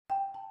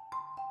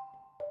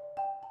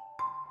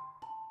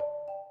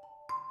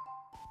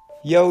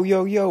Yo,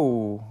 yo,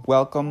 yo!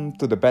 Welcome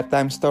to the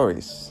Bedtime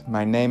Stories.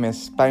 My name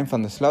is Pijn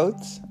van der Sloot,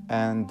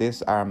 and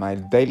these are my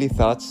daily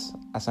thoughts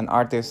as an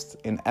artist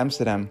in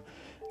Amsterdam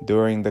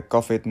during the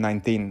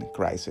COVID-19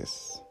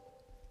 crisis.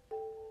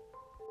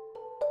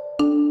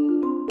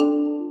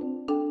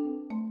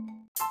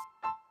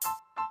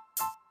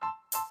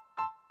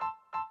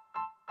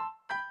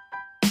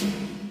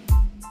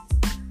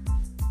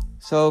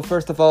 So,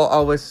 first of all,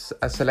 always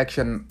a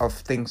selection of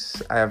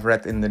things I have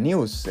read in the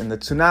news, in the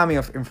tsunami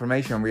of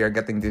information we are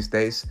getting these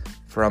days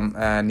from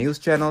news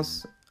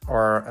channels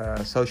or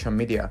social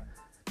media.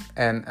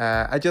 And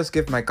I just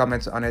give my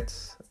comments on it.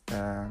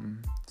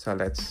 So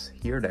let's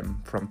hear them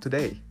from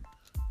today.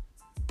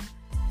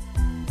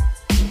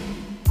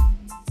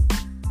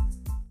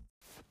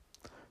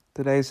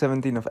 Today is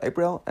 17th of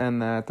April,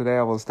 and today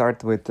I will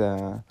start with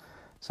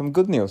some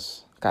good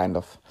news, kind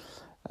of.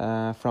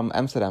 From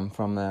Amsterdam,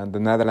 from the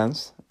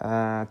Netherlands.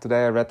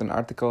 Today I read an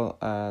article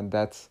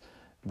that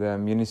the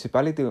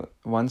municipality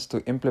wants to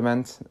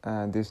implement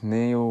this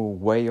new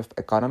way of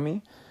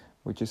economy,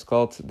 which is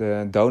called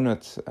the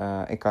donut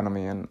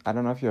economy. And I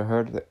don't know if you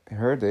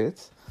heard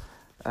it,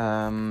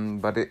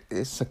 but it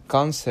is a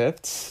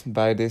concept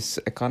by this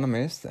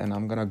economist, and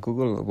I'm gonna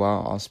Google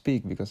while I'll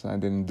speak because I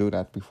didn't do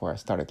that before I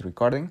started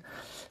recording.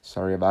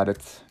 Sorry about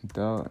it.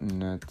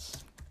 Donut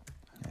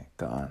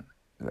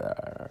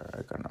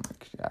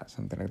economics,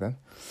 something like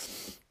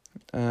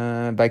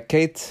that, by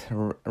Kate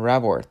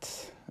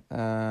Raworth,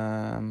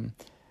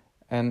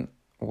 and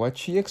what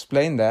she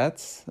explained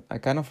that I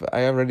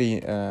already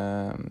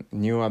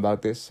knew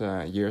about this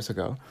years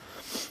ago,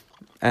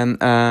 and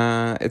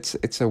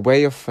it's a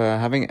way of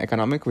having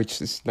economic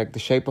which is like the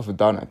shape of a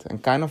donut,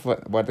 and kind of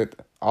what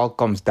it all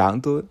comes down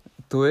to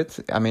it.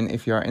 I mean,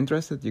 if you are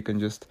interested, you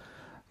can just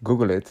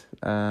Google it.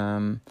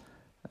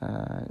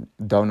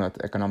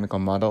 Donut economical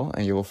model,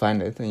 and you will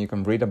find it and you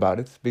can read about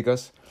it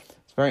because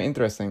it's very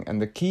interesting.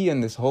 And the key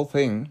in this whole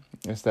thing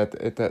is that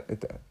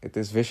it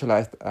is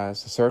visualized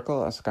as a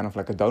circle, as kind of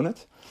like a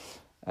donut,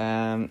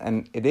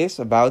 and it is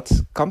about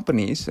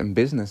companies and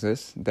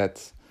businesses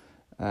that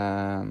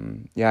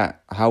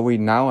how we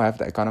now have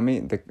the economy.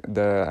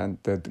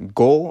 The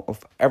goal of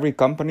every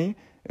company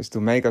is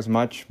to make as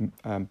much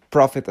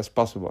profit as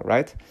possible,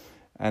 right?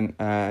 And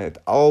it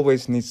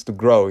always needs to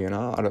grow, you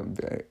know.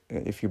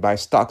 If you buy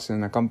stocks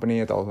in a company,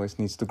 it always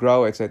needs to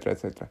grow, etc.,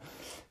 etc.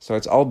 So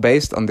it's all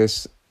based on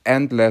this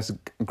endless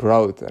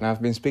growth. And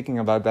I've been speaking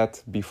about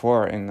that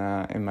before in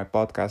my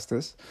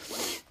podcasters.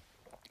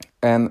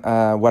 And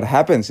what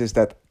happens is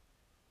that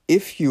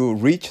if you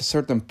reach a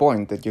certain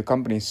point that your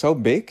company is so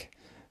big,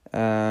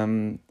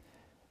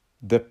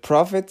 the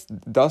profit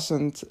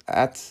doesn't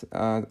add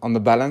on the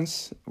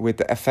balance with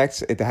the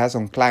effects it has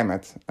on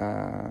climate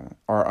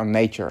or on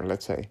nature,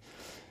 let's say.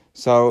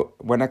 So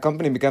when a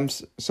company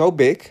becomes so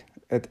big,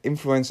 it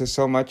influences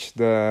so much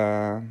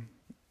the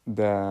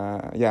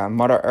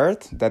Mother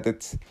Earth that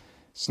it's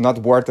not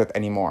worth it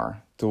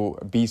anymore to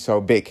be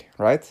so big,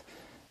 right?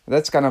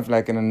 That's kind of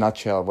like in a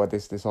nutshell what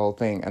is this whole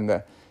thing. And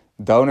the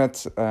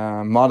donut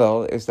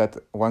model is that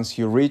once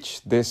you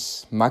reach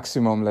this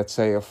maximum, let's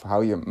say, of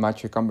how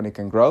much your company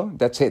can grow,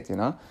 that's it, you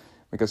know,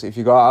 because if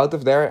you go out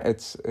of there,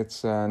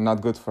 it's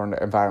not good for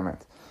the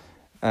environment.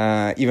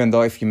 Even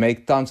though if you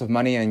make tons of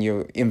money and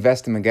you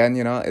invest them again,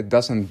 you know, it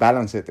doesn't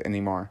balance it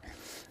anymore.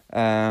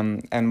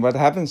 And what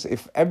happens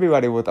if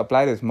everybody would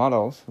apply these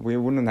models, we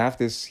wouldn't have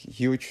this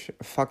huge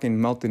fucking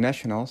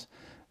multinationals.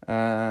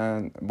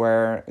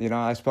 Where, you know,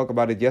 I spoke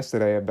about it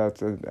yesterday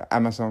about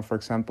Amazon, for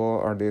example,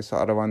 or this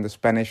other one, the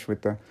Spanish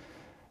with the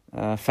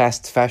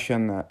fast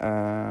fashion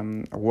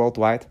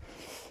worldwide,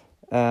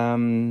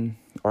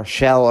 or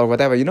Shell or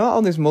whatever. You know,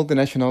 all these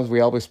multinationals we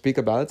always speak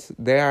about,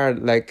 they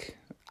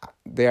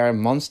are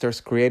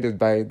monsters created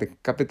by the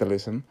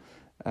capitalism,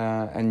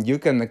 and you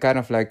can kind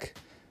of like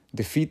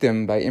defeat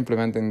them by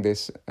implementing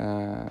this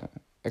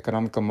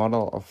economical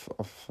model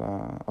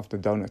of the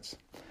donuts.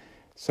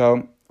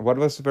 So what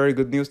was very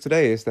good news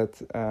today is that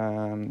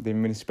the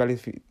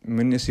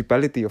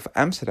municipality of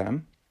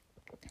Amsterdam,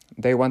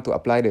 they want to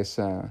apply this.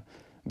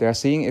 They are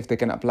seeing if they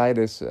can apply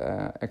this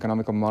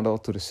economical model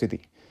to the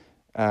city.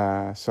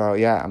 So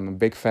yeah, I'm a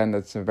big fan.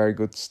 That's a very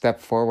good step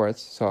forward.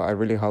 So I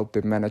really hope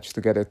they manage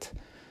to get it,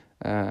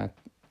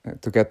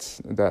 to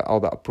get all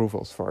the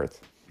approvals for it.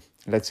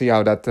 Let's see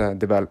how that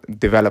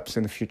develops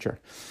in the future.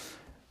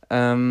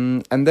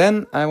 And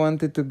then I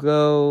wanted to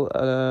go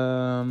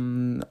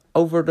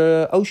over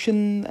the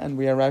ocean, and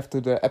we arrived to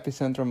the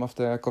epicentrum of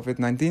the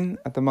COVID-19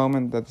 at the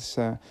moment. That is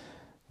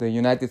the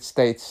United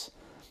States.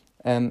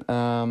 And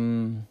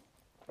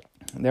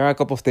there are a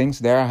couple of things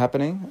there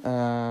happening.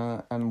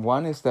 And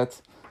one is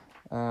that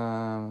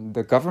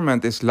the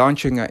government is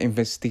launching an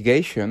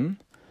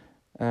investigation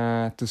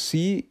to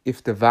see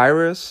if the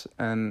virus,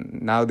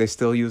 and now they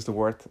still use the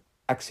word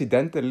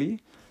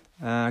accidentally,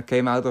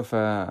 came out of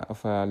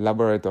a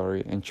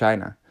laboratory in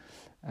China.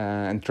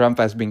 And Trump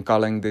has been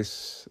calling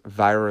this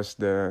virus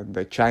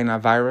the China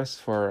virus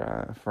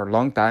for a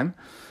long time.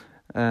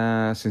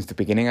 since the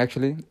beginning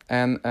actually,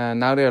 and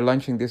now they are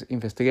launching this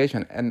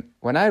investigation. And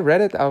when I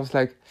read it, I was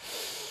like,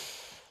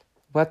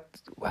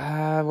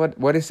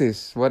 what is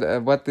this?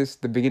 What is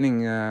the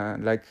beginning?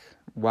 Like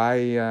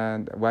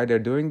why they're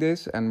doing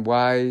this, and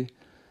why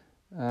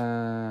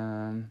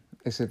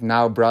is it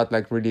now brought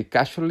like really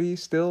casually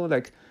still?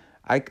 Like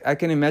I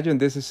can imagine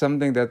this is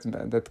something that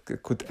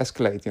could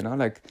escalate, you know,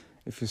 like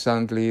if you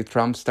suddenly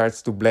Trump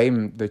starts to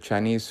blame the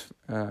Chinese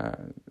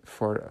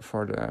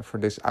for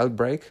this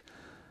outbreak.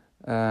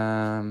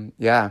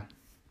 Yeah,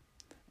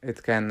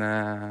 it can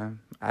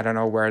I don't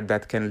know where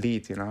that can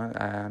lead, you know,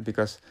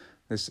 because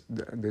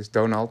this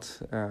Donald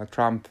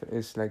Trump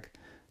is like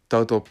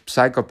total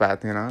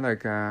psychopath, you know,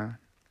 like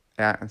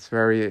yeah, it's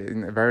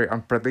very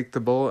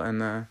unpredictable,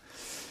 and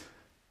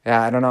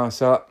yeah, I don't know.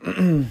 So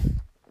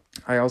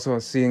I also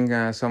was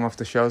seeing some of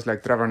the shows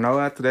like Trevor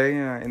Noah today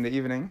in the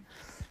evening,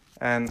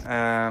 and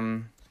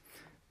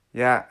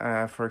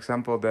yeah, for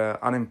example, the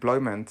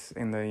unemployment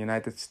in the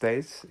United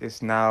States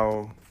is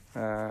now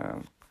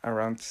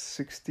around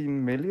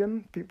 16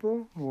 million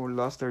people who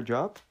lost their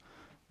job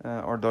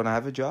or don't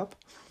have a job.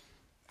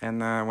 And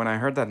when I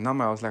heard that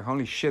number, I was like,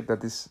 holy shit,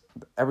 that is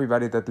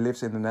everybody that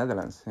lives in the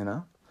Netherlands, you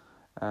know?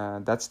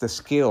 That's the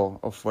scale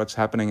of what's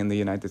happening in the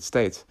United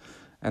States.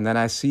 And then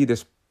I see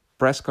this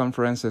press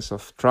conferences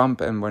of Trump,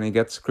 and when he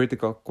gets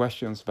critical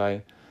questions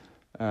by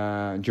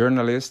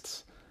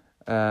journalists,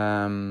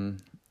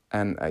 and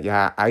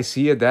yeah, I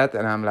see that,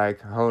 and I'm like,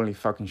 holy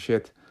fucking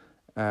shit.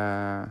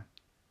 I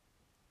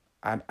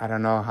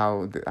don't know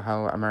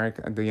how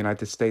America, the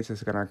United States,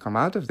 is gonna come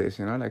out of this,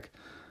 you know, like.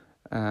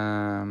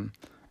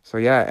 So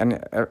yeah, and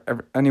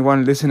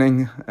anyone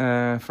listening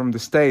from the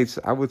States,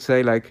 I would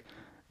say like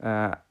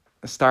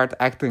start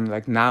acting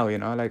like now, you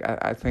know, like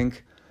I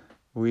think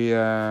we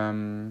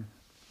yeah,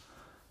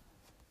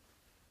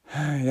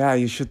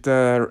 you should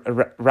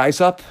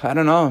rise up. I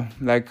don't know,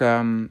 like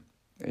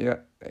yeah,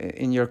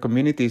 in your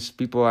communities,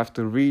 people have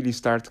to really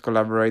start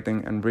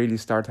collaborating and really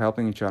start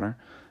helping each other,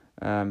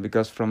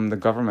 because from the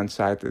government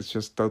side, it's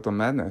just total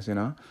madness, you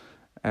know,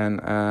 and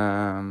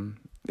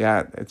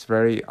yeah, it's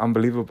very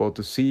unbelievable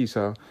to see.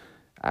 So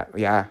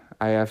yeah,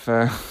 I have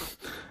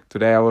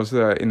today I was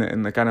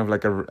in a kind of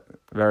like a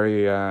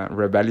very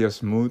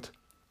rebellious mood,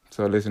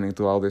 so listening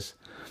to all this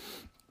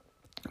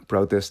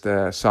protest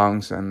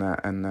songs and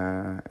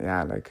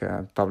yeah, like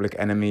Public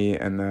Enemy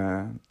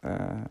and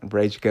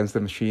Rage Against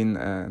the Machine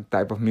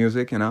type of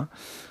music, you know.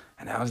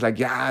 And I was like,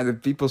 yeah, the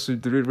people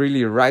should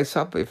really rise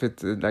up if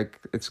it like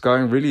it's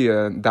going really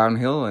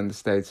downhill in the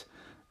States.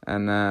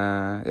 And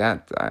yeah,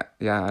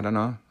 I don't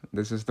know.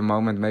 This is the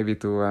moment maybe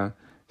to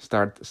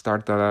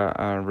start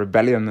a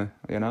rebellion,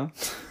 you know.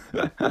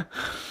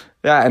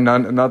 Yeah, and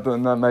not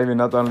maybe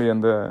not only in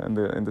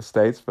the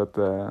States, but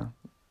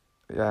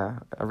yeah,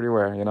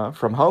 everywhere, you know,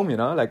 from home, you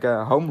know, like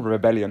a home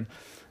rebellion.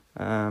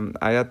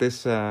 I have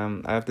this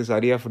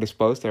idea for this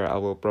poster. I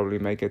will probably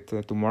make it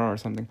tomorrow or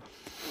something.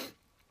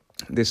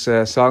 This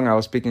song I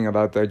was speaking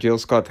about, Jill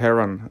Scott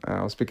Heron,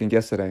 I was speaking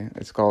yesterday.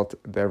 It's called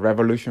 "The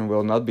Revolution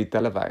Will Not Be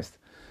Televised,"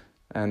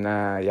 and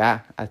yeah,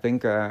 I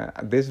think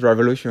this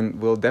revolution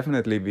will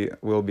definitely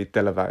be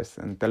televised.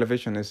 And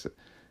television is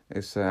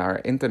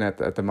our internet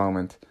at the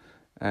moment,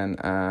 and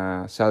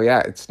so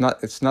yeah, it's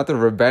not a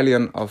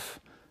rebellion of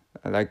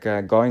like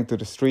going to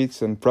the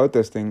streets and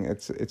protesting.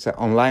 It's an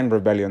online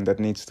rebellion that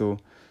needs to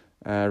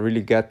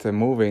really get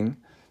moving.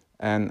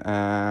 And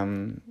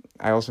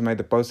I also made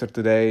a poster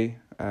today.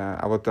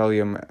 I will tell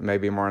you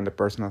maybe more on the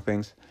personal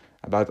things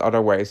about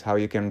other ways how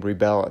you can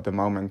rebel at the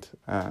moment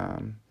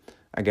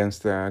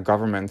against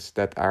governments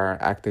that are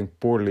acting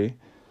poorly.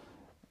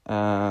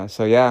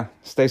 So yeah,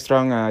 stay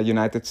strong,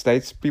 United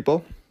States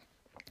people,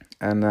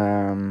 and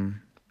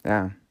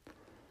yeah,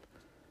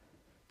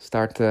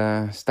 start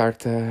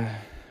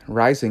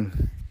rising.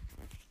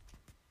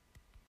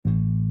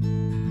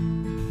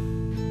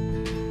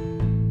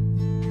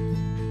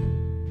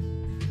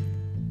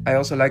 I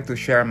also like to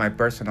share my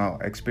personal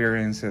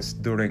experiences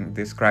during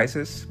this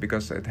crisis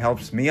because it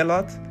helps me a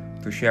lot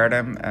to share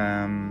them,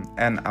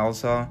 and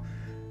also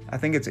I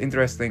think it's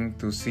interesting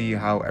to see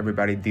how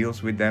everybody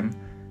deals with them.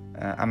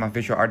 I'm a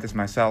visual artist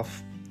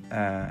myself,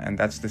 and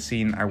that's the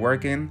scene I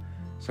work in,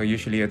 so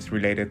usually it's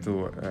related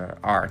to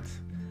art,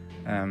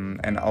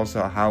 and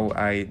also how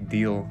I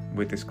deal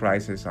with this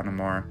crisis on a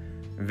more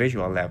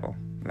visual level,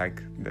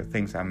 like the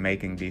things I'm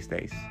making these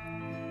days.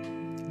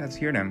 Let's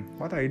hear them.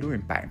 What are you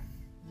doing, Pijn?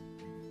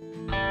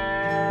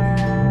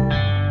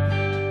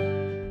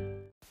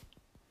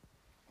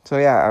 So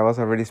yeah, I was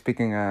already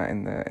speaking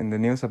in the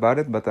news about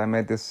it, but I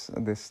made this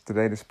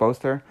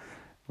poster,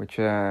 which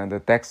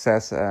the text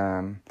says,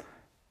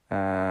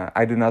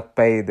 "I do not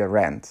pay the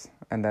rent,"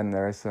 and then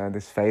there's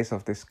this face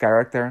of this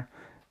character,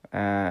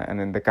 and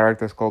then the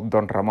character is called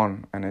Don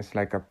Ramon, and it's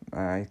like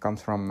he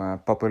comes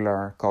from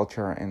popular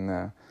culture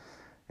in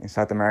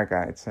South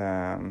America. It's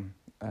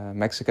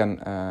Mexican.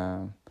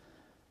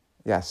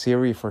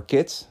 Series for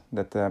kids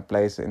that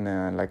plays in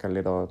like a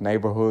little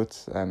neighborhood,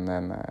 and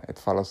then it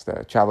follows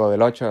the Chavo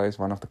del Ocho is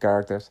one of the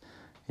characters.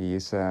 he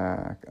is he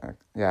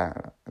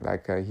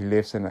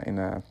lives in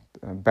a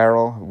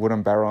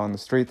wooden barrel on the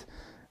street,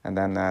 and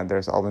then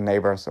there's all the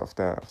neighbors of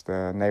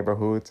the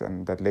neighborhood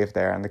and that live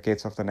there, and the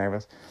kids of the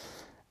neighbors.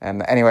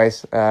 And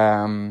anyways,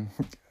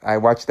 I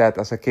watched that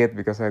as a kid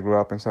because I grew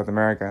up in South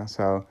America.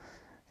 So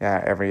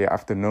yeah, every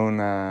afternoon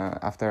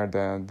after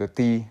the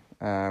tea,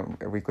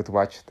 we could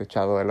watch the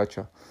Chavo del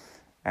Ocho.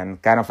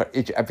 And kind of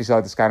each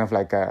episode is kind of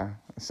like a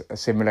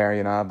similar,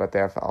 you know, but they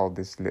have all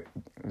these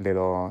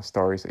little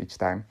stories each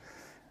time.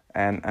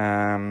 And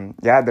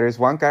there is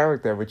one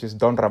character which is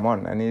Don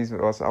Ramon, and he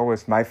was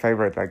always my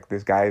favorite. Like,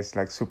 this guy is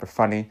like super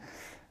funny.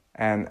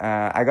 And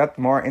I got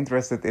more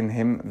interested in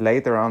him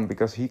later on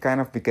because he kind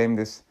of became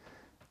this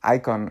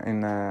icon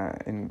in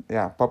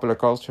popular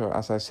culture,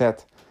 as I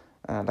said,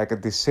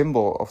 this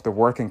symbol of the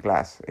working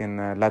class in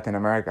Latin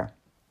America,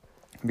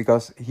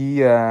 because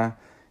he's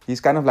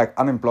kind of like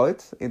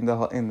unemployed in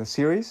the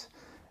series,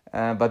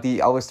 but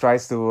he always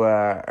tries to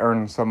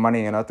earn some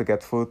money, you know, to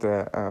get food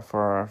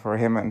for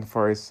him and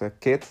for his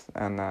kid,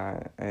 and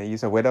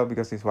he's a widow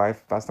because his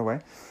wife passed away,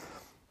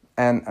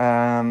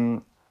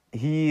 and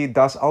he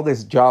does all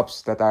these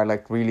jobs that are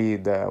like really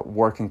the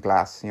working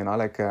class, you know,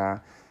 like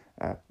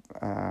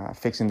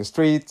fixing the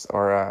streets,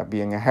 or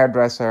being a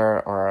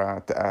hairdresser,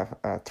 or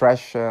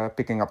trash,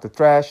 picking up the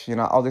trash, you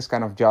know, all these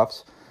kind of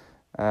jobs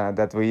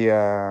that we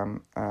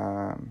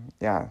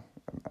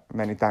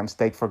many times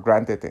take for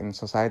granted in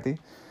society.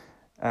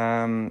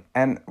 And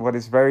what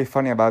is very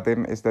funny about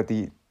him is that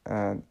he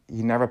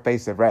never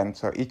pays the rent.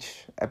 So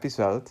each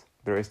episode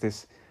there is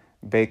this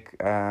big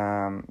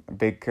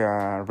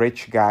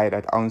rich guy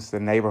that owns the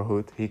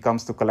neighborhood. He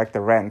comes to collect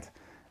the rent,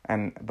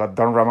 but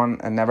Don Ramon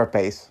never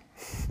pays.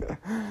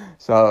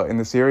 So in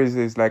the series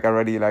is like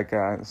already like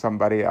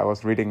somebody, I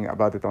was reading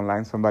about it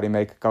online, somebody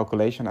make a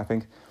calculation, I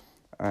think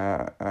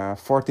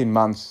 14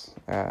 months,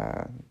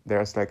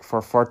 there's like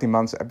for 14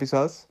 months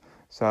episodes,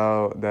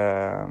 so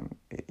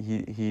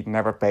he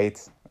never paid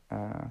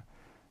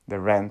the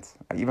rent,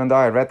 even though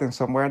I read in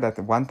somewhere that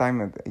one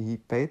time he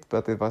paid,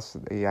 but it was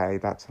he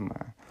had some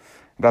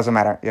it doesn't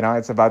matter, you know.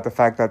 It's about the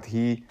fact that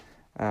he's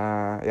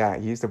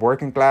the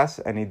working class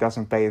and he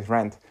doesn't pay his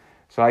rent.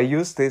 So I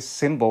used this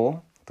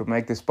symbol to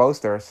make these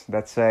posters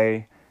that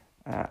say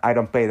I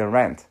don't pay the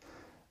rent.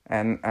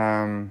 And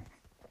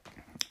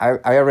I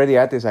already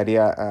had this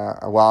idea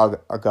a while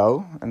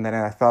ago, and then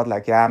I thought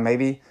like,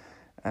 maybe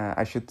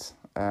I should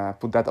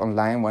put that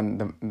online when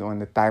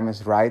the time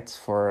is right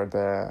for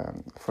the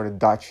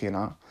Dutch, you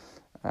know,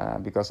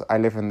 because I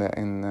live in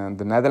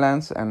the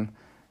Netherlands, and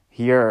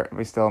here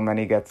we still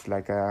many get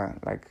like how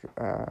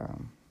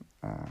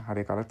do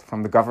you call it,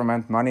 from the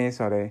government money,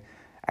 so they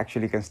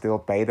actually can still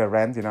pay the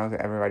rent, you know.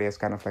 Everybody has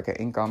kind of like an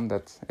income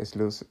that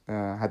is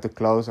had to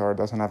close or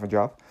doesn't have a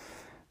job.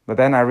 But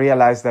then I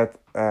realized that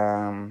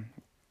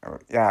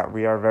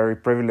we are very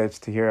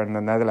privileged here in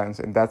the Netherlands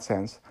in that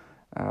sense,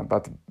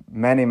 but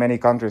many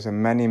countries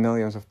and many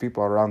millions of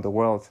people around the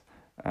world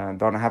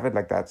don't have it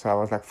like that. So I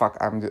was like, fuck,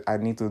 I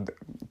need to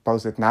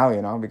post it now,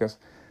 you know, because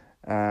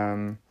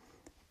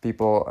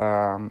people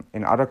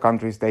in other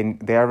countries, they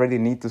already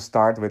need to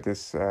start with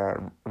this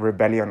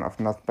rebellion of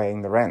not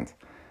paying the rent.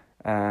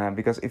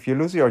 Because if you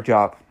lose your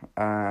job,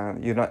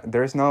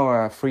 there is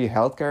no free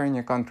healthcare in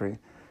your country,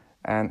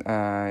 and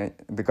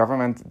the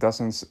government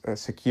doesn't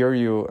secure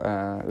you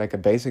like a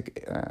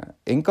basic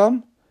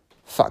income.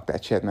 Fuck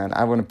that shit, man.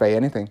 I wouldn't pay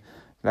anything.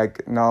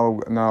 Like no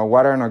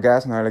water, no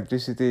gas, no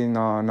electricity,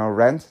 no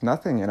rent,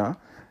 nothing, you know.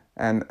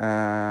 And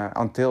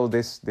until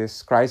this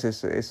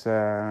crisis is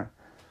a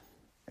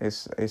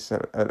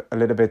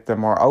little bit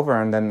more over,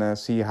 and then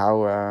see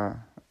how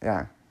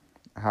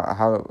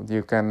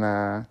you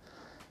can.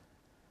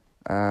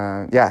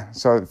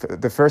 So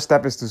the first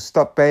step is to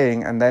stop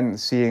paying, and then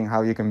seeing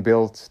how you can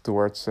build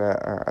towards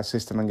a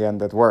system again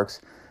that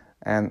works.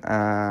 And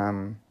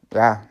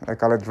I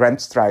call it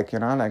rent strike, you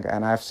know. Like,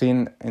 and I've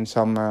seen in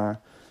some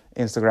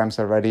Instagrams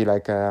already,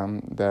 like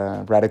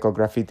the Radical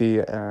Graffiti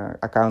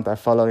account I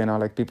follow, you know,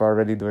 like people are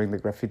already doing the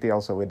graffiti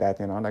also with that,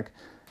 you know, like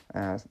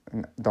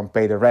don't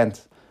pay the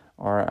rent,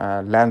 or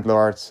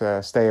landlords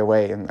stay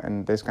away,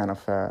 and this kind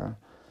of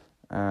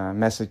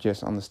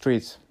messages on the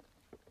streets.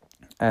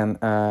 And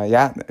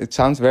it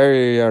sounds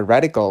very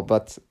radical,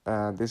 but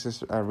this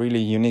is a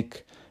really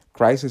unique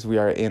crisis we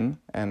are in.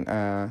 And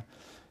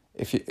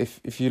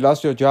if you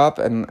lost your job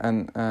and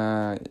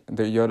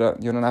you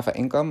don't have an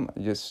income,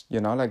 just, you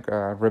know, like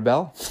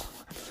rebel,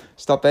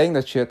 stop paying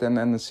that shit,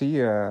 and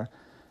see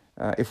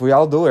if we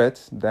all do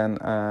it, then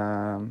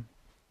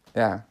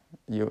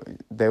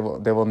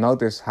they will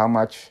notice how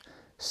much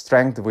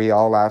strength we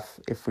all have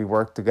if we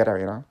work together.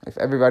 You know, if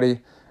everybody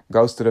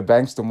goes to the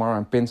banks tomorrow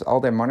and pins all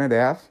their money they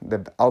have,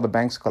 all the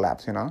banks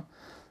collapse, you know.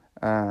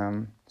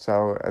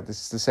 So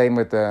it's the same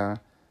with the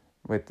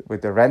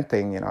rent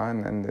thing, you know,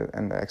 and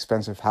the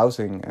expensive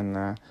housing,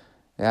 and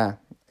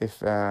if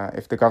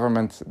the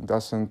government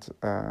doesn't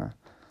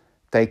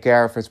take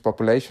care of its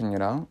population, you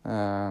know,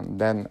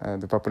 then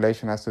the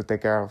population has to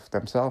take care of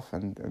themselves,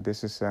 and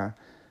this is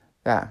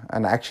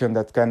an action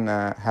that can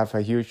have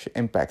a huge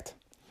impact.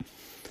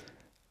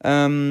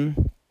 Um,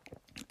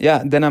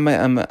 yeah, then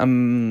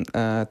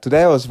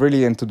today I was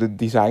really into the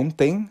design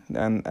thing,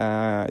 and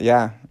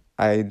I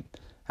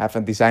have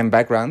a design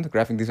background,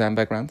 graphic design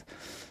background.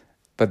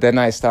 But then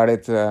I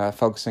started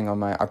focusing on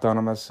my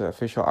autonomous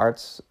visual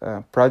arts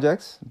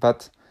projects.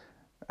 But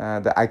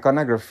the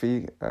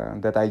iconography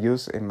that I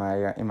use in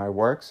my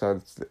work,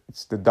 so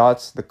it's the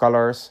dots, the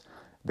colors,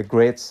 the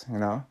grids,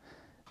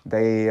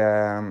 they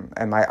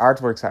and my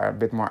artworks are a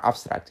bit more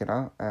abstract,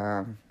 but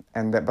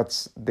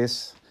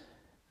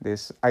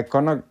this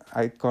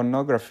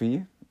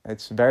iconography,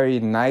 it's very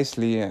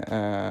nicely.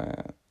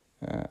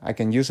 I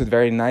can use it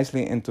very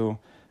nicely into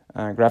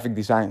graphic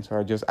design. So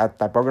I just add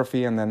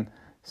typography, and then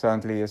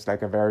suddenly it's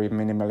like a very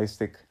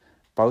minimalistic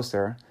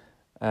poster.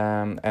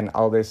 And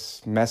all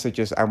these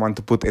messages I want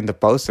to put in the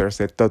posters,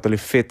 they totally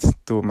fit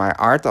to my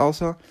art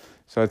also.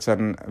 So it's a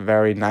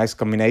very nice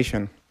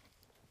combination.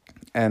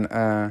 And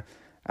I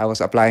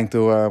was applying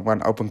to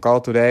one open call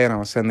today, and I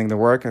was sending the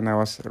work, and I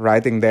was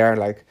writing there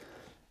like,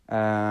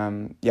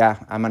 I'm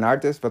an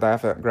artist, but I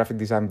have a graphic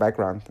design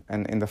background.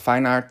 And in the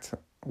fine art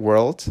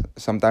world,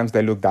 sometimes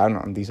they look down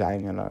on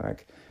design,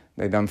 like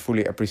they don't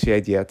fully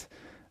appreciate yet.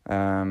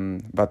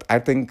 But I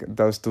think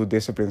those two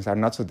disciplines are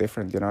not so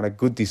different, like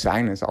good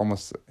design is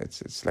almost,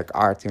 it's like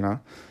art, and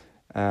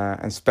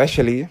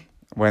especially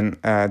when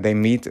they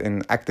meet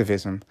in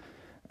activism,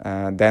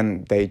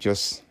 then they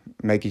just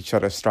make each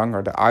other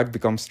stronger. The art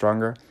becomes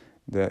stronger,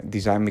 the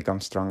design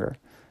becomes stronger.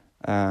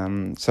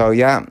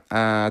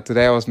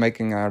 Today I was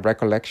making a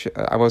recollection.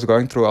 I was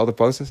going through all the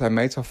posters I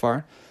made so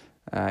far.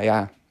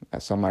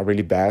 Some are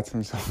really bad,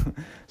 and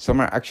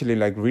some are actually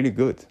like really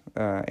good,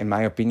 in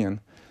my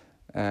opinion.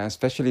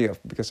 Especially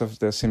because of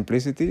the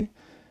simplicity.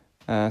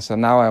 So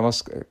now I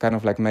was kind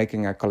of like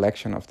making a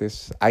collection of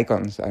these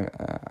icons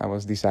I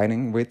was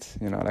designing with,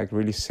 like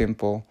really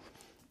simple,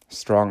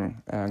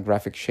 strong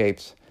graphic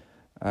shapes.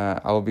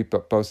 I will be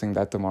posting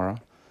that tomorrow.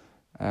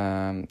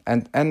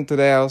 And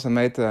today I also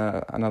made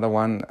another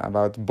one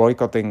about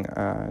boycotting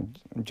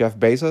Jeff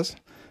Bezos,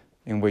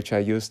 in which I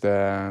used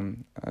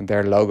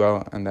their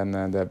logo and then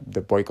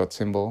the boycott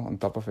symbol on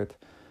top of it.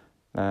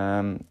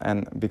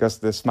 And because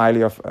the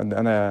smiley of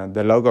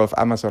the logo of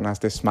Amazon has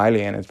this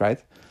smiley in it,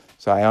 right?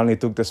 So I only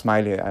took the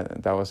smiley.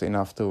 That was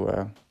enough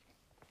to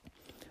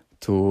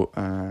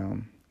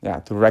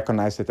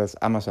recognize it as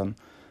Amazon.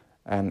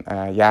 And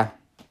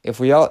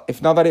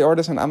if nobody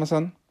orders on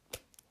Amazon,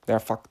 they're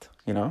fucked.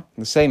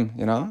 The same.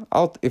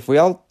 If we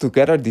all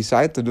together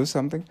decide to do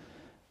something,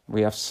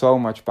 we have so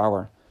much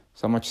power,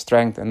 so much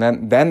strength, and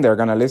then they're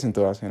gonna listen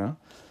to us. In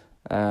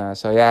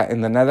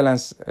the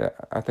Netherlands,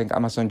 I think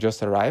Amazon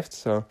just arrived.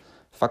 So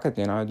fuck it,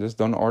 just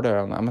don't order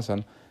on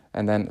Amazon.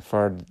 And then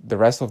for the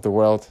rest of the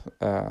world,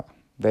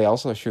 they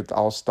also should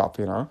all stop.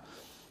 And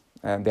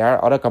there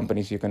are other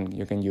companies you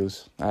can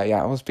use.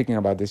 I was speaking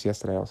about this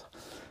yesterday also.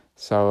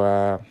 So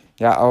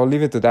I'll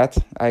leave it to that.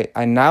 I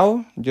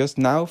just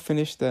now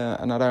finished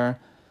another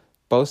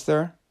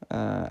poster.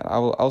 I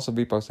will also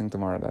be posting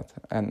tomorrow that.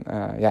 And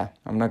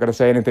I'm not gonna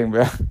say anything,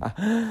 but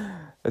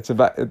it's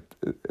about it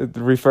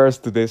refers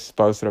to this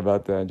poster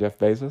about Jeff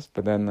Bezos.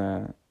 But then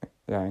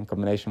in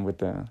combination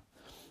with how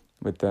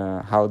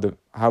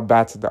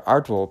bad the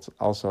art world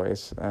also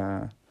is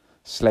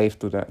slave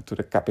to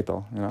the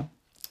capital.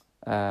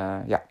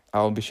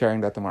 I'll be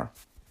sharing that tomorrow.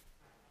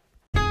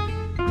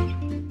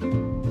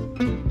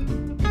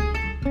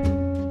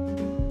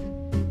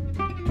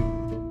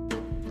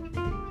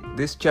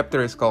 This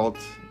chapter is called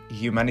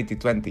Humanity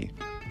 20.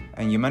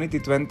 And Humanity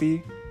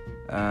 20,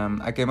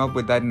 I came up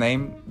with that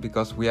name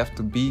because we have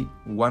to be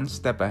one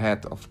step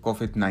ahead of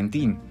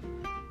COVID-19.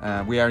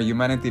 We are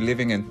humanity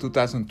living in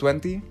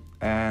 2020,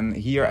 and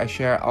here I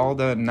share all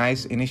the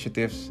nice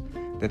initiatives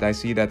that I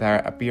see that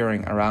are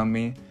appearing around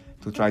me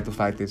to try to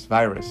fight this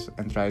virus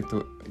and try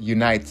to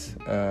unite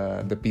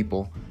the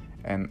people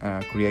and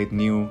create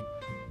new,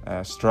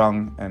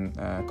 strong and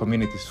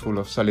communities full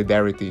of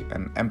solidarity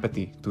and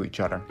empathy to each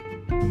other.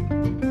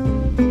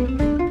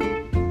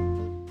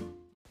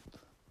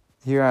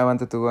 Here I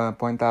wanted to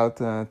point out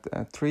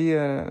three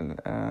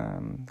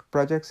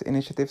projects,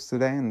 initiatives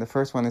today. And the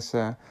first one is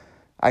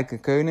Eike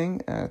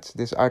Koenig. It's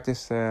this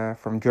artist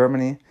from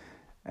Germany,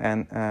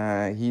 and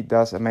he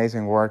does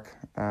amazing work.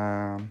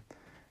 Check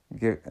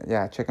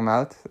him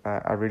out.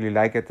 I really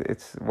like it.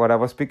 It's what I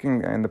was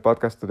speaking in the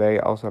podcast today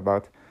also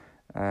about.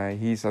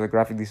 He's a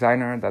graphic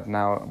designer that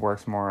now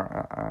works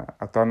more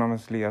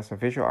autonomously as a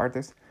visual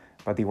artist,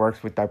 but he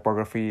works with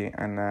typography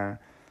and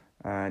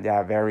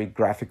very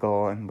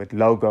graphical and with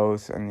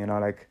logos and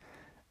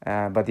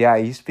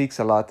he speaks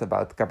a lot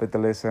about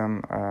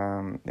capitalism,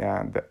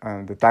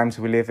 the times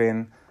we live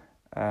in,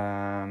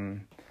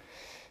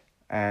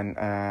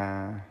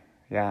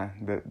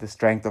 the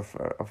strength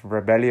of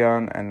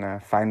rebellion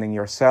and finding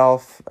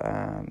yourself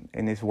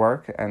in his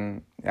work.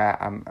 And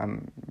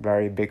I'm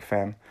very big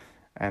fan.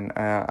 And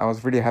I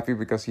was really happy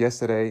because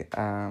yesterday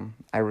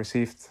I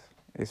received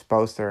his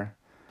poster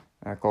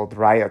called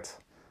Riot.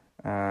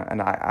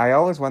 And I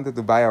always wanted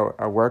to buy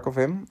a work of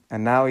him.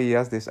 And now he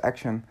has this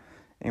action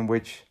in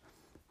which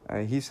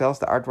he sells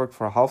the artwork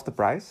for half the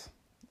price,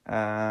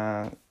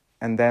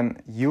 and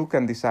then you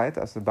can decide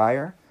as the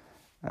buyer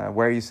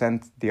where you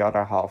send the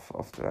other half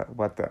of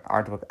what the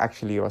artwork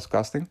actually was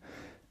costing.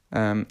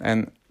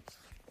 Then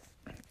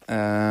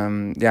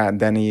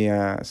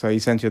he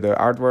sent you the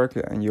artwork,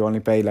 and you only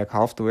pay like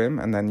half to him,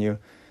 and then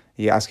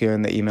he asks you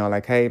in the email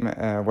like, hey,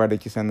 where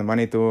did you send the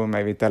money to?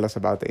 Maybe tell us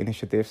about the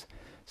initiatives.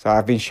 So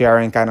I've been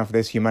sharing kind of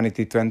this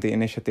Humanity 20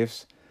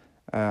 initiatives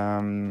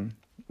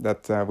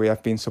that we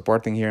have been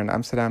supporting here in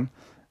Amsterdam,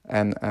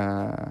 and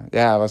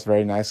it was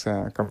very nice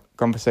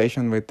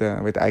conversation with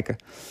Eike.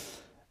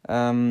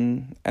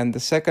 And the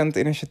second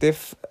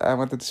initiative I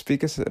wanted to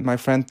speak is my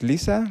friend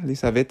Lisa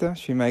Witte.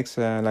 She makes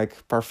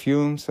like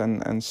perfumes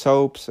and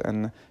soaps,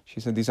 and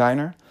she's a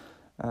designer.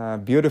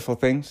 Beautiful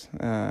things.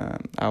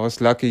 I was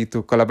lucky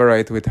to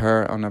collaborate with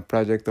her on a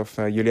project of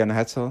Julian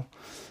Hetzel.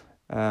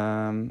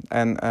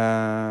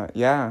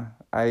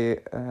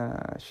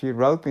 She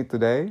wrote me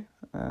today,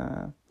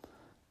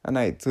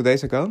 2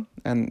 days ago,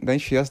 and then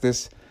she has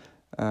this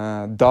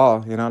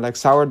dough, like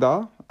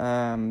sourdough,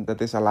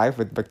 that is alive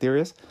with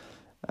bacteria.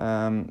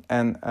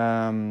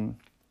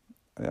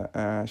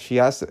 She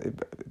has,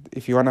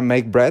 if you want to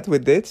make bread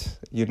with it,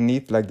 you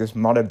need like this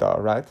mother dough,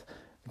 right?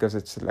 Because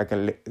it's like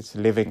it's a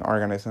living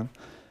organism,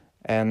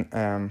 and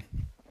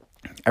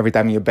every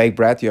time you bake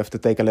bread, you have to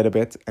take a little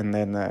bit and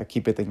then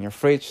keep it in your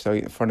fridge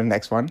for the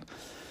next one.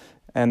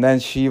 And then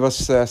she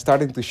was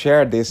starting to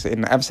share this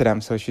in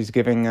Amsterdam, so she's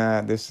giving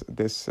this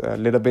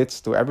little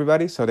bits to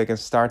everybody, so they can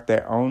start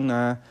their own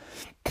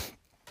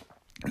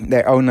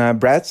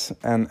breads.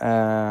 And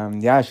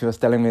she was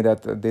telling me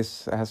that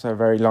this has a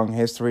very long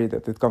history,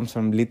 that it comes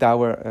from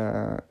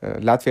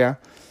Latvia.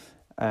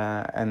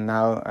 And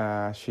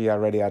now she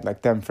already had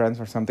like 10 friends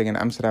or something in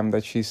Amsterdam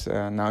that she's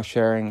now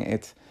sharing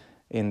it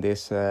in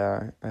this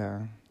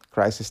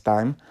crisis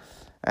time.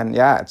 And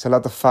it's a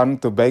lot of fun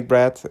to bake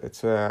bread.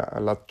 It's a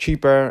lot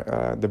cheaper.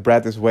 The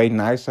bread is way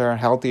nicer,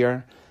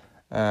 healthier.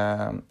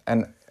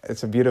 And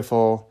it's a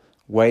beautiful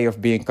way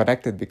of being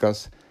connected,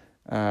 because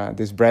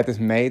this bread is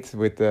made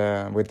with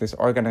this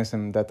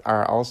organism that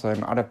are also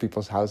in other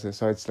people's houses.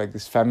 So it's like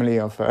this family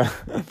of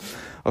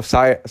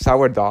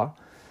sourdough.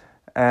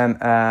 And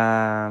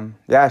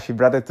she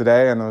brought it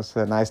today, and it was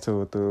nice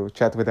to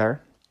chat with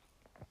her.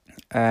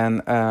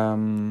 And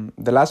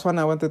the last one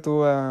I wanted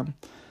to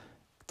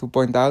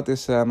point out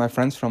is my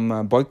friends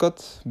from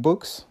Boycott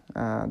Books,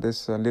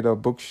 this little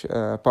book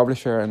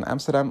publisher in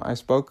Amsterdam I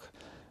spoke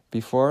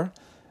before.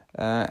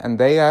 And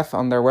they have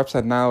on their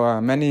website now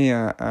many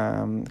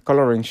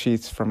coloring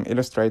sheets from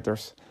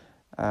illustrators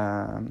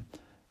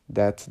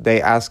that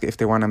they ask if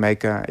they want to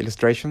make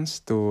illustrations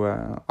to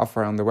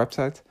offer on the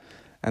website.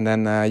 And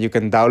then you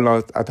can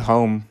download at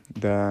home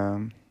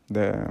the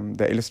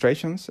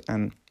illustrations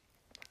and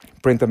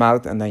print them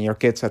out, and then your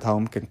kids at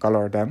home can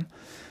color them.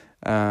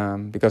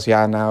 Because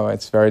now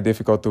it's very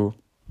difficult to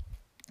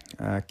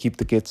keep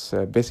the kids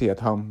busy at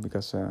home,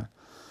 because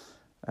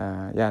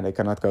they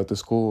cannot go to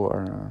school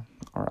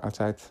or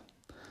outside.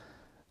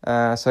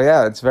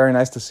 It's very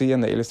nice to see,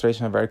 and the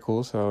illustrations are very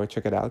cool, so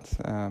check it out,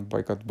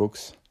 Boycott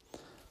Books.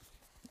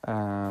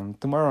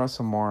 Tomorrow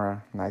some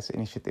more nice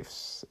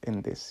initiatives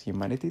in this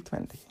Humanity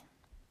 20.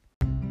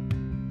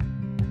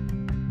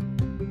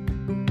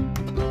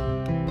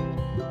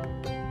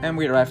 And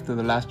we arrived to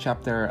the last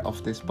chapter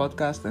of this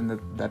podcast, and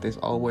that is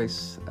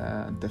always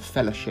the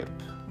fellowship.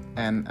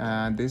 And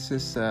this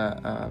is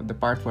the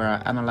part where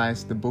I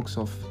analyze the books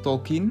of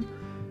Tolkien,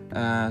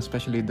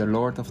 especially The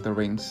Lord of the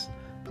Rings,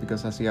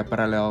 because I see a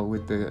parallel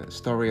with the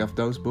story of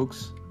those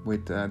books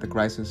with the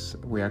crisis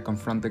we are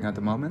confronting at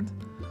the moment.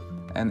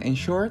 And in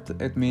short,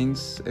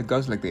 it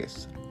goes like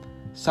this.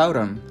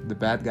 Sauron, the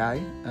bad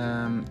guy,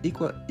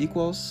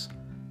 equals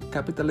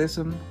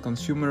capitalism,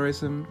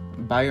 consumerism,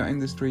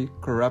 bioindustry,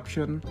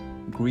 corruption,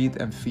 greed,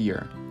 and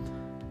fear.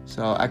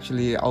 So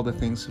actually all the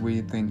things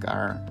we think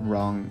are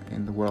wrong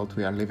in the world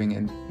we are living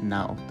in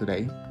now,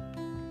 today.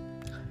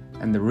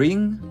 And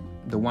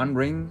the one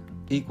ring,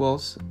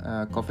 equals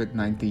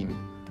COVID-19.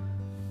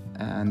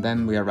 And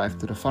then we arrive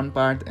to the fun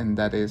part, and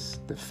that is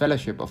the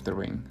fellowship of the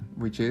ring,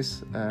 which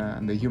is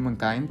the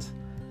humankind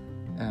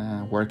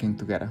working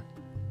together.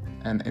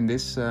 And in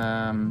this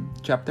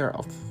chapter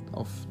of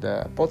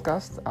the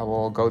podcast, I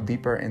will go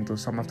deeper into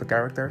some of the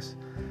characters.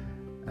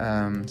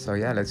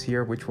 Let's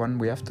hear which one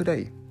we have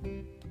today.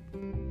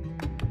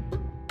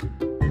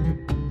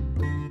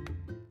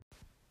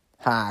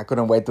 I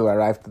couldn't wait to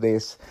arrive to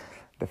this,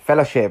 the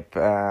fellowship,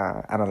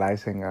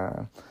 analyzing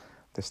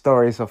the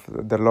stories of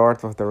the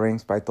Lord of the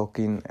Rings by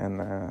Tolkien,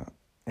 and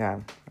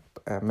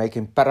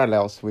making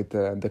parallels with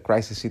the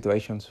crisis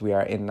situations we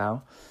are in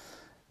now.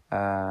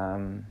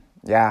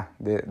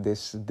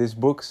 These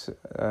books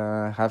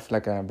have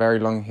like a very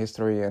long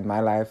history in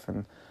my life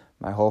and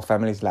my whole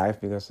family's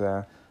life, because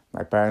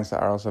my parents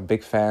are also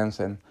big fans,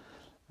 and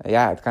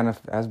it kind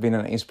of has been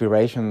an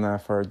inspiration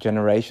for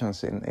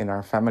generations in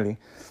our family.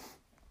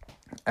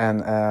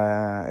 And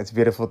it's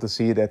beautiful to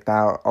see that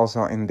now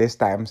also in these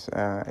times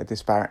it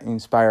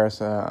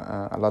inspires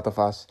a lot of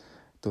us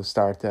to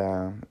start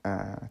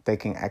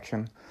taking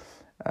action.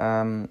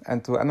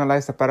 And to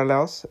analyze the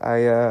parallels,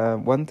 I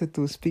wanted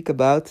to speak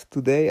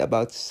today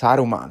about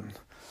Saruman.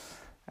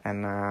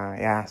 And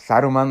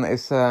Saruman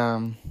is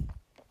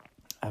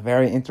a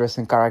very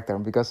interesting character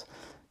because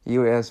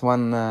he's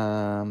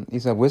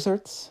a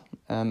wizard,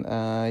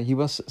 and he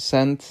was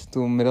sent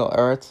to Middle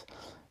Earth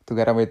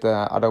together with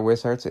other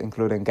wizards,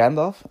 including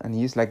Gandalf, and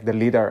he's like the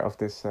leader of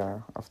this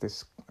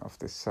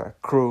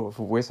crew of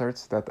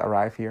wizards that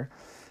arrive here,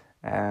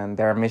 and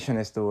their mission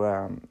is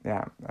to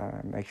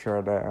make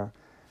sure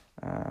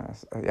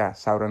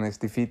Sauron is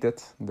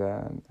defeated,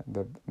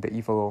 the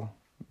evil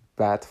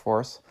bad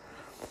force.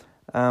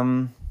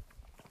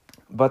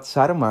 But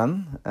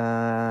Saruman,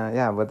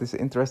 what is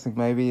interesting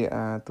maybe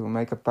to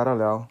make a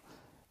parallel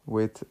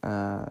with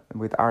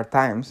our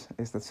times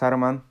is that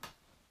Saruman,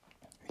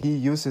 he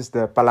uses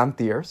the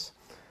Palantirs,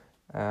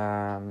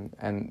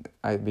 and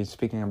I've been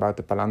speaking about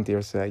the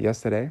Palantirs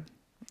yesterday.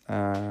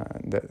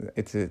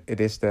 It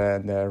is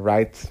the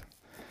right,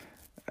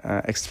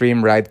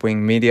 extreme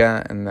right-wing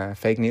media and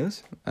fake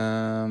news.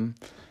 Those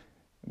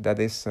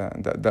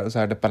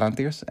are the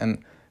Palantirs,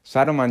 and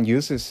Saruman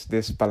uses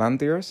these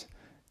Palantirs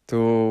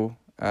to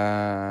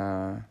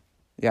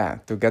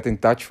get in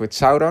touch with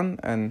Sauron,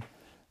 and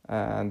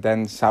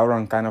then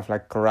Sauron kind of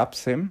like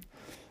corrupts him.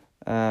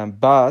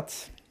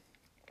 But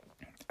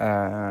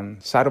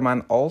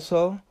Saruman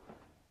also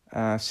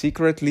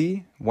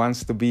secretly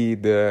wants to be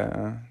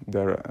the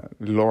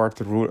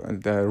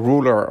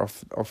ruler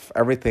of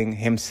everything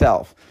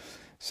himself.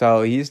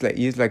 So he's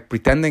like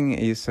pretending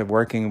he's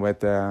working with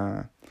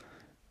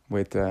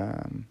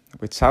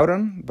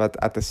Sauron, but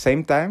at the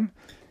same time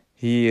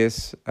he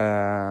is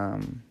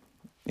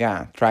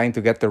trying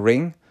to get the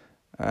ring,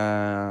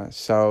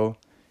 so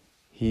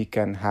he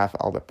can have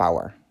all the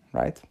power,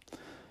 right?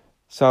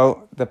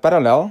 So the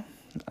parallel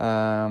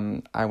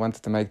I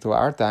wanted to make to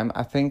our time,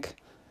 I think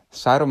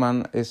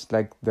Saruman is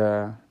like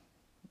the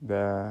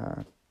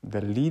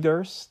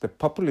leaders, the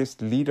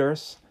populist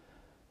leaders,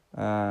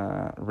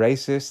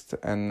 racist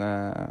and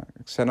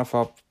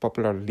xenophobe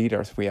popular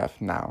leaders we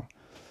have now.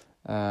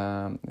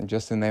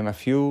 Just to name a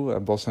few,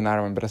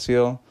 Bolsonaro in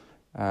Brazil,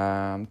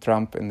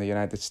 Trump in the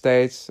United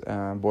States,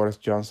 Boris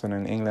Johnson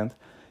in England.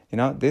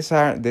 These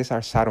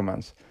are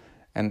Sarumans,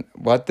 and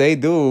what they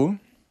do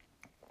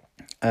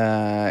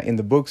in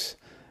the books,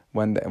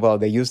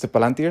 they use the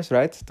Palantirs,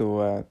 right,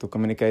 to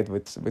communicate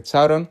with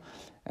Sauron,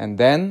 and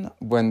then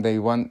when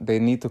they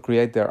need to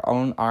create their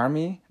own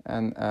army,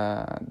 and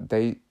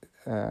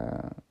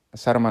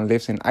Saruman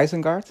lives in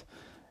Isengard,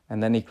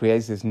 and then he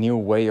creates this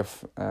new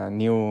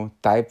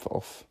type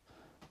of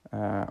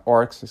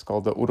orcs. It's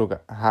called the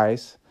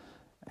Uruk-hais,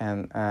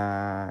 and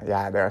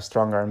they are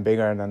stronger and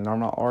bigger than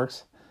normal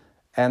orcs.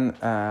 And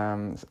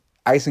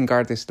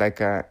Isengard is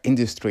like an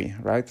industry,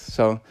 right?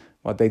 So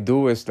what they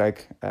do is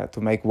like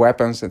to make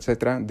weapons,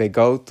 etc. They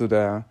go to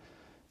the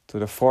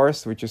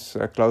forest, which is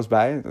close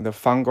by, the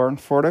Fangorn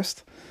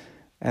forest,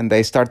 and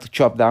they start to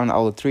chop down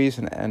all the trees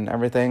and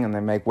everything, and they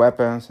make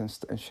weapons and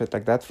shit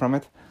like that from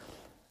it.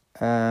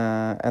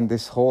 And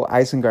this whole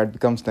Isengard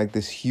becomes like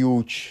this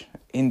huge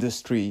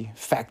industry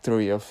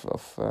factory of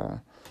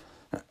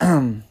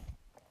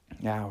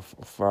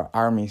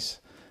armies,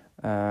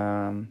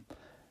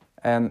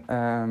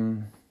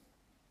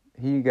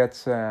 he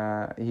gets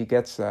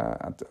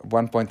at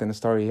one point in the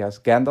story, he has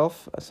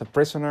Gandalf as a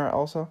prisoner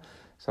also.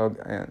 So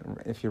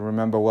if you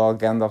remember well,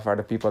 Gandalf are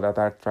the people that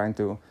are trying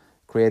to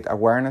create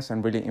awareness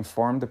and really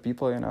inform the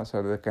people,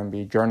 so there can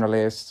be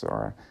journalists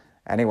or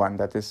anyone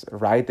that is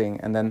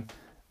writing. And then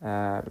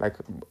like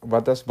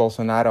what does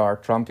Bolsonaro or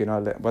Trump,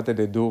 what do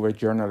they do with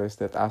journalists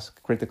that ask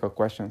critical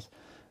questions?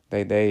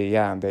 They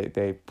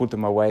put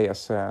them away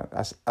as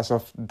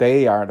if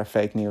they are the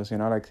fake news,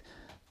 like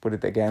put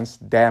it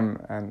against them,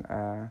 and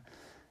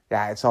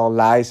it's all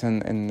lies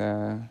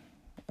and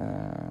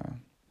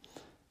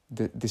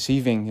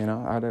deceiving,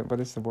 what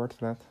is the word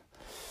for that?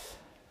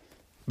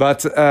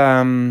 But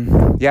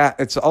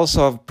it's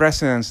also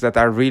precedents that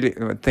I really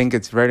think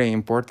it's very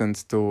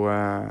important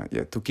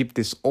to keep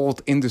these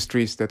old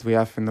industries that we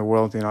have in the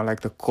world,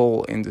 like the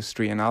coal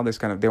industry and all this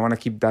kind of. They want to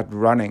keep that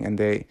running, and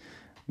they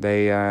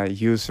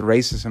use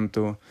racism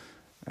to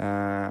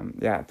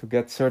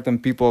get certain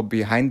people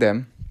behind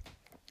them.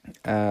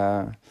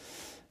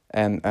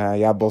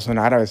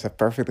 Bolsonaro is a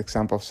perfect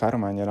example of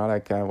Saruman,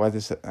 what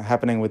is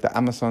happening with the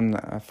Amazon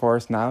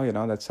forest now,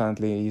 that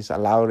suddenly he's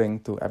allowing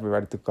to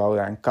everybody to go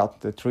there and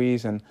cut the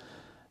trees, and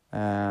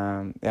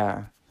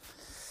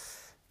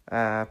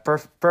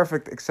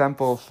perfect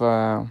example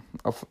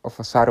of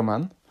a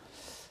Saruman.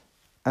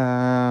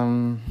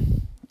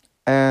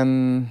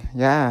 Then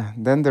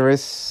there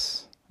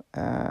is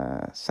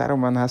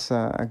Saruman has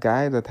a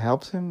guy that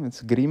helps him.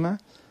 It's Grima,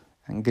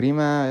 and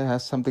Grima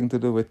has something to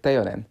do with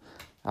Theoden.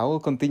 I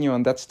will continue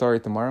on that story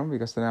tomorrow,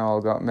 because then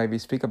I'll go maybe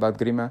speak about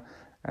Grima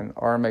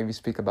or maybe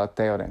speak about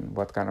Theoden,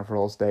 what kind of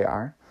roles they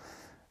are.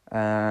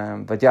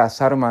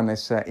 Saruman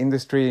is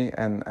industry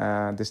and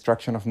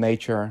destruction of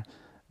nature,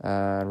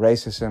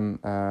 racism,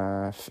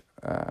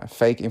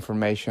 fake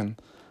information,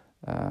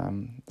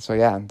 So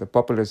yeah, the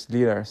populist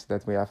leaders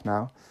that we have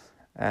now,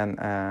 and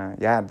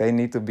yeah, they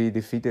need to be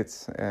defeated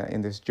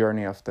in this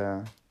journey of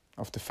the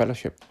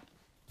fellowship.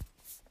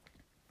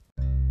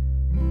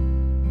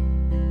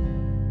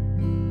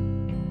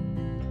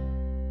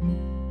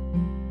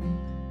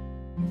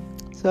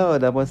 So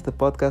that was the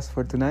podcast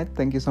for tonight.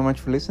 Thank you so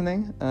much for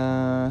listening.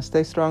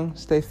 Stay strong,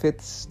 stay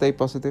fit, stay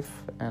positive,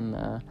 and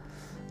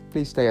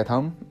please stay at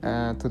home.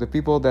 To the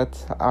people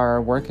that are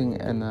working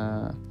in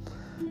a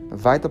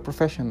vital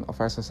profession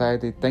of our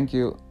society, thank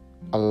you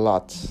a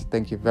lot.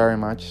 Thank you very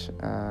much.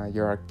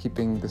 You are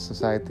keeping the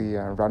society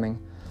running.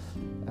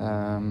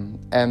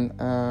 And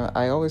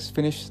I always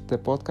finish the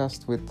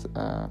podcast with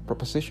a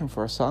proposition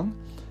for a song.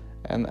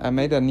 And I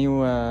made a new,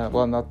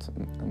 well, not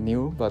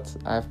new, but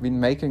I've been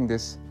making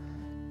this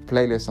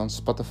playlist on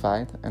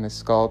Spotify, and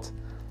it's called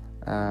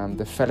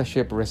The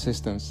Fellowship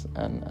Resistance.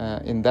 And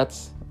in that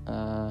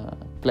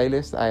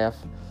playlist, I have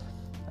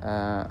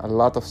a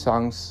lot of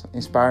songs,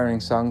 inspiring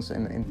songs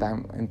in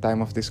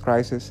time of this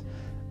crisis.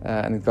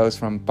 And it goes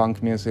from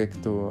punk music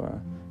to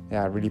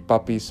really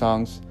poppy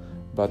songs,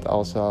 but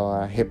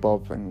also hip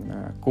hop and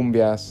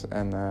cumbias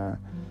and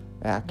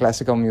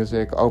classical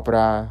music,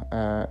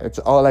 opera. It's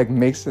all like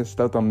mixed. It's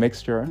total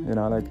mixture.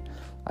 Like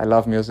I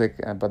love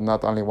music, but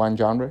not only one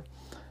genre.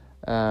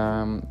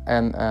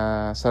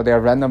 So they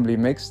are randomly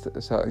mixed.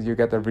 So you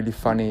get a really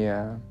funny.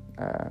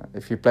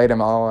 If you play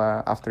them all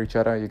after each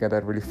other, you get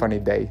a really funny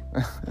day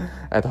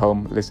at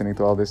home listening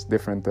to all these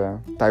different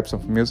types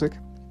of music.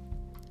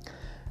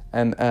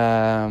 And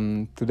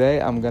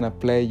today I'm gonna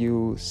play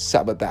you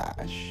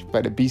Sabotage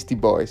by the Beastie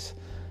Boys.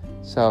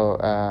 So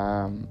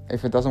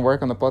if it doesn't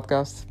work on the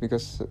podcast,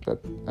 because that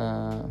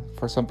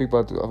for some people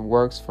it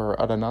works, for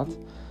other not,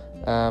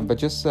 but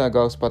just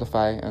go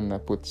Spotify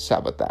and put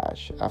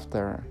Sabotage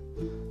after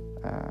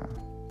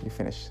you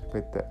finish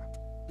with the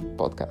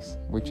podcast,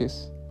 which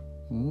is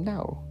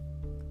now.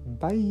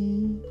 Bye.